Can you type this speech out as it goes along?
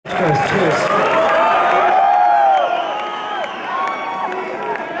guys. Cheers.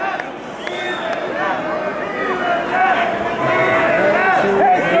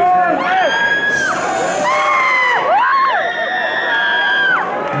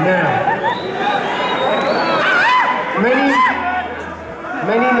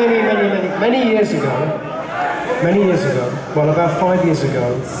 Many years ago, well, about 5 years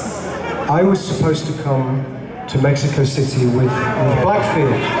ago, I was supposed to come to Mexico City with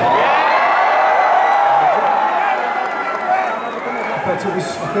Blackfield. In fact, I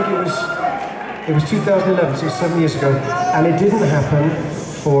think it was 2011, so it was 7 years ago, and it didn't happen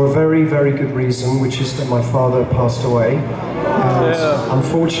for a very, very good reason, which is that my father passed away, and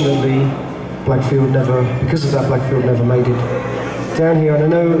unfortunately, because of that, Blackfield never made it down here, and I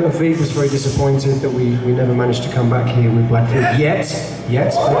know Aviv was very disappointed that we never managed to come back here with Blackfield yet.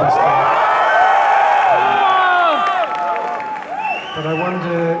 But I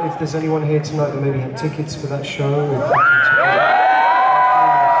wonder if there's anyone here tonight that maybe had tickets for that show.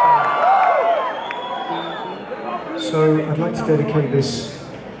 So I'd like to dedicate this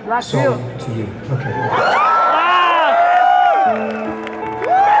song to you. Okay.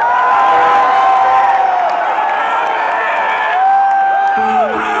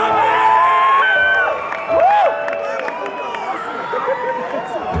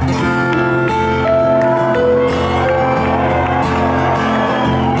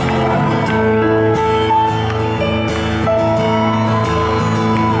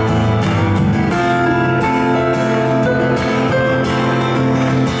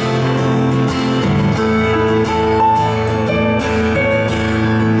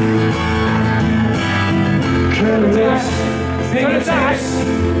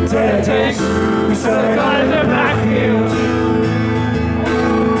 We saw the God in the Blackfield.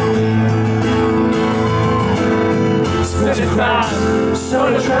 Split it fast,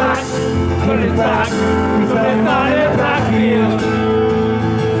 sold the tracks, put it back. We found the God in the Blackfield.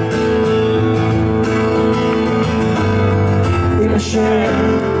 In a shed,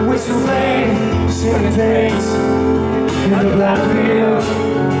 whistle blade, singing things in the Blackfield.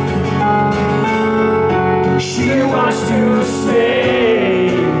 She wants to stay.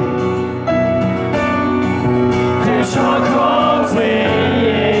 Charcoal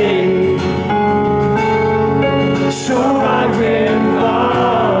flame, so I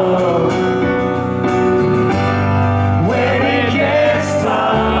love when it gets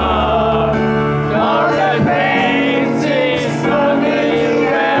dark. All the paintings from the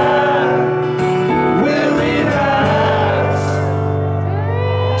ground will relax.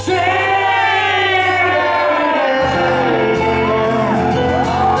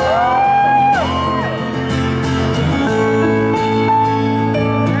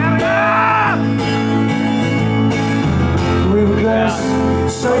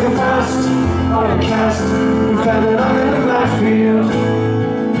 So the past on a cast, we found it all in the Blackfield.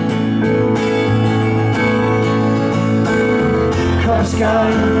 Copper sky,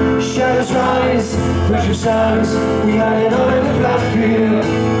 shadows rise, push your size, we had it all in the Blackfield.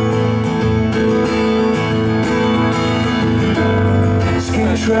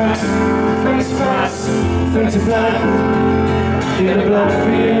 Skin tracks, face fast, fade to black, in the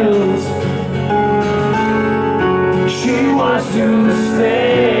Blackfield.